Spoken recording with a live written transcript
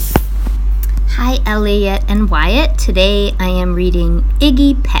Hi Elliot and Wyatt. Today I am reading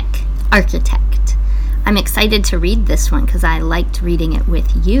Iggy Peck, Architect. I'm excited to read this one because I liked reading it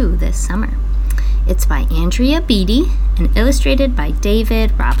with you this summer. It's by Andrea Beatty and illustrated by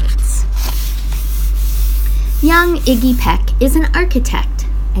David Roberts. Young Iggy Peck is an architect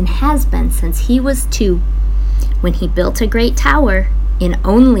and has been since he was 2, when he built a great tower in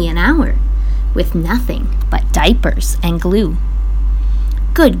only an hour with nothing but diapers and glue.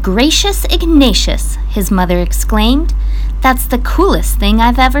 "Good gracious Ignatius," his mother exclaimed. "That's the coolest thing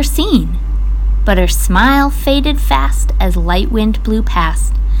I've ever seen." But her smile faded fast as light wind blew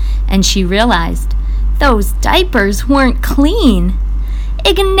past, and she realized those diapers weren't clean.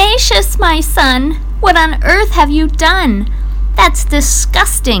 "Ignatius, my son, what on earth have you done? That's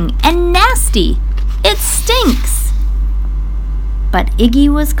disgusting and nasty. It stinks." But Iggy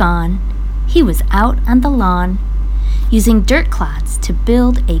was gone. He was out on the lawn, using dirt clods to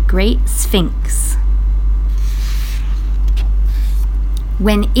build a great sphinx.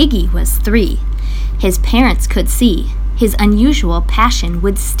 When Iggy was 3, his parents could see his unusual passion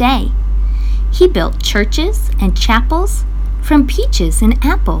would stay. He built churches and chapels from peaches and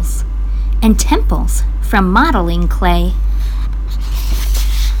apples, and temples from modeling clay.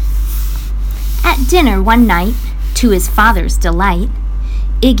 At dinner one night, to his father's delight,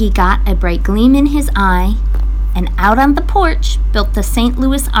 Iggy got a bright gleam in his eye, and out on the porch built the St.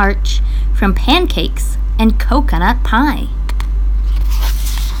 Louis Arch from pancakes and coconut pie.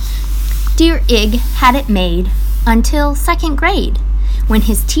 Dear Ig had it made until 2nd grade, when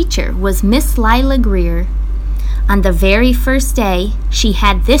his teacher was Miss Lila Greer. On the very first day, she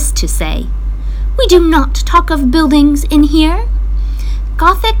had this to say: "We do not talk of buildings in here.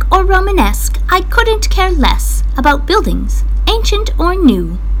 Gothic or Romanesque, I couldn't care less about buildings, ancient or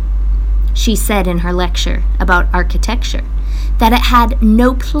new." She said in her lecture about architecture that it had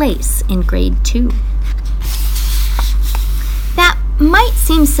no place in grade 2. That might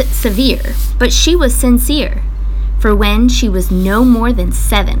seem severe, but she was sincere, for when she was no more than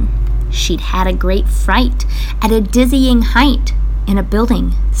 7, she'd had a great fright at a dizzying height in a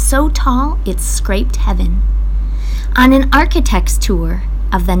building so tall it scraped heaven. On an architect's tour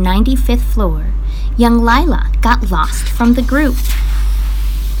of the 95th floor, young Lila got lost from the group.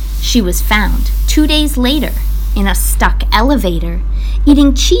 She was found 2 days later in a stuck elevator,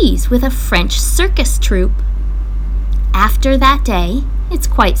 eating cheese with a French circus troupe. After that day, it's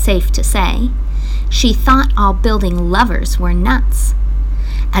quite safe to say, she thought all building lovers were nuts.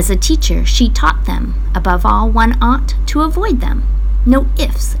 As a teacher, she taught them, above all, one ought to avoid them. No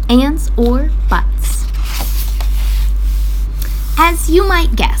ifs, ands, or buts. As you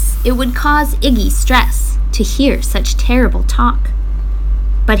might guess, it would cause Iggy stress to hear such terrible talk.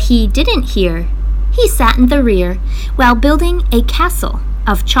 But he didn't hear. He sat in the rear while building a castle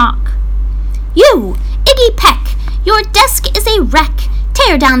of chalk. "You, Iggy Peck, your desk is a wreck.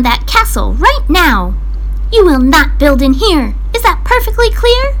 Tear down that castle right now. You will not build in here. Is that perfectly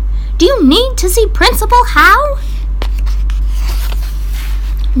clear? Do you need to see Principal Howe?"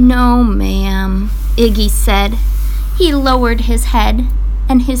 "No, ma'am," Iggy said. He lowered his head,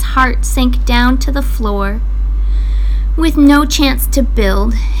 and his heart sank down to the floor. With no chance to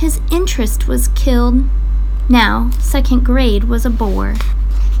build, his interest was killed. Now, 2nd grade was a bore.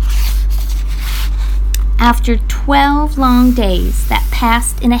 After 12 long days that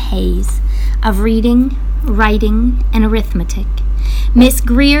passed in a haze of reading, writing, and arithmetic, Miss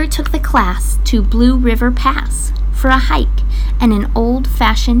Greer took the class to Blue River Pass for a hike and an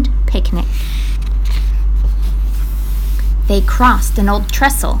old-fashioned picnic. They crossed an old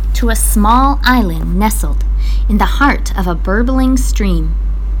trestle to a small island nestled in the heart of a burbling stream.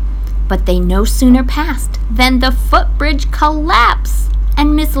 But they no sooner passed than the footbridge collapsed,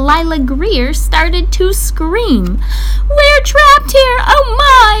 and Miss Lila Greer started to scream, "We're trapped here! Oh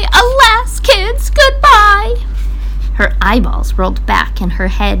my! Alas, kids, goodbye!" Her eyeballs rolled back in her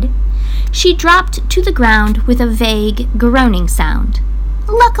head. She dropped to the ground with a vague, groaning sound.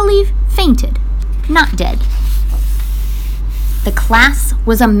 Luckily fainted, not dead. The class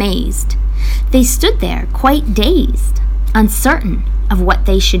was amazed. They stood there quite dazed, uncertain of what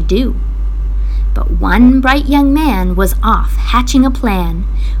they should do. But one bright young man was off hatching a plan,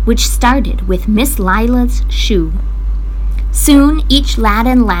 which started with Miss Lila's shoe. Soon each lad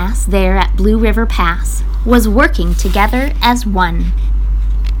and lass there at Blue River Pass was working together as one.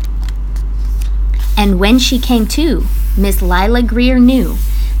 And when she came to, Miss Lila Greer knew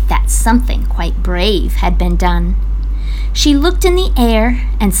that something quite brave had been done. She looked in the air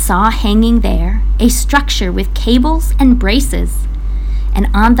and saw hanging there a structure with cables and braces, and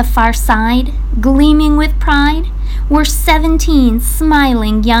on the far side, gleaming with pride, were 17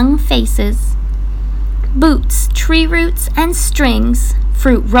 smiling young faces, boots, tree roots, and strings,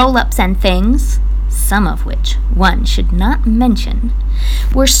 fruit roll-ups and things, some of which one should not mention,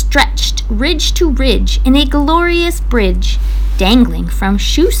 were stretched ridge to ridge in a glorious bridge, dangling from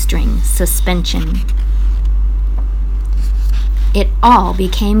shoestring suspension. It all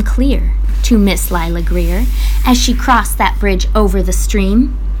became clear to Miss Lila Greer as she crossed that bridge over the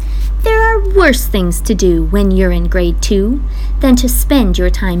stream. There are worse things to do when you're in grade 2 than to spend your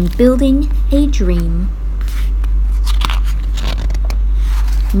time building a dream.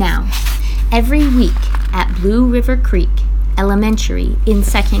 Now, every week at Blue River Creek Elementary in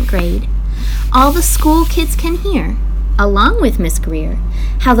 2nd grade, all the school kids can hear, along with Miss Greer,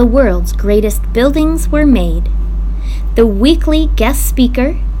 how the world's greatest buildings were made. The weekly guest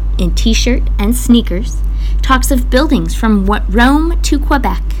speaker, in t-shirt and sneakers, talks of buildings from Rome to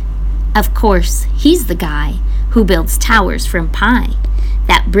Quebec. Of course, he's the guy who builds towers from pie,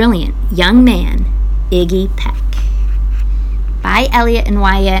 that brilliant young man, Iggy Peck. Bye, Elliot and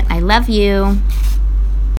Wyatt. I love you.